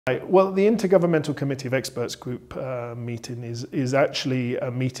Well, the Intergovernmental Committee of Experts group meeting is actually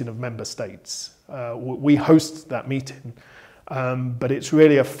a meeting of member states. We host that meeting, but it's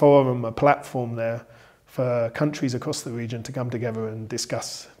really a forum, a platform there for countries across the region to come together and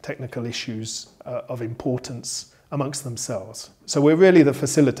discuss technical issues of importance amongst themselves. So we're really the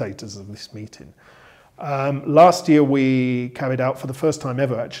facilitators of this meeting. Last year we carried out, for the first time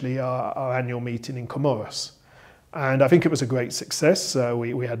ever actually, our annual meeting in Comoros. And I think it was a great success.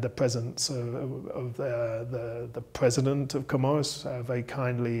 We had the presence of the president of Comoros, very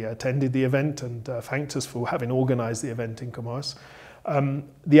kindly attended the event and thanked us for having organised the event in Comoros.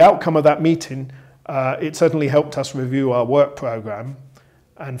 The outcome of that meeting, it certainly helped us review our work programme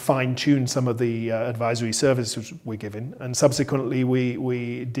and fine-tune some of the advisory services we're giving. And subsequently,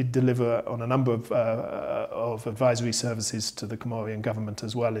 we did deliver on a number of advisory services to the Comorian government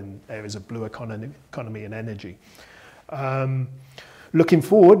as well in areas of blue economy and energy. Looking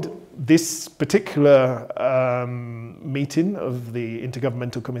forward, this particular meeting of the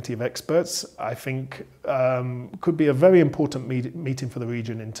Intergovernmental Committee of Experts, I think, could be a very important meeting for the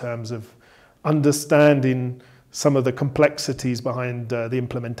region in terms of understanding some of the complexities behind the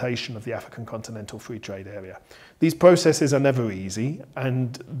implementation of the African Continental Free Trade Area. These processes are never easy,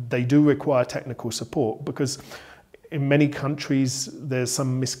 and they do require technical support because in many countries there's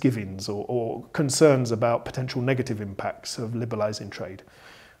some misgivings or concerns about potential negative impacts of liberalising trade.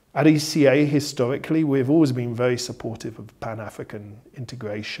 At ECA, historically, we've always been very supportive of Pan-African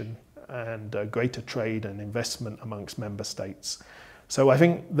integration and greater trade and investment amongst member states. So I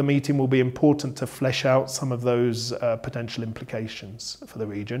think the meeting will be important to flesh out some of those potential implications for the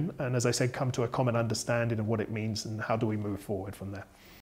region and, as I said, come to a common understanding of what it means and how do we move forward from there.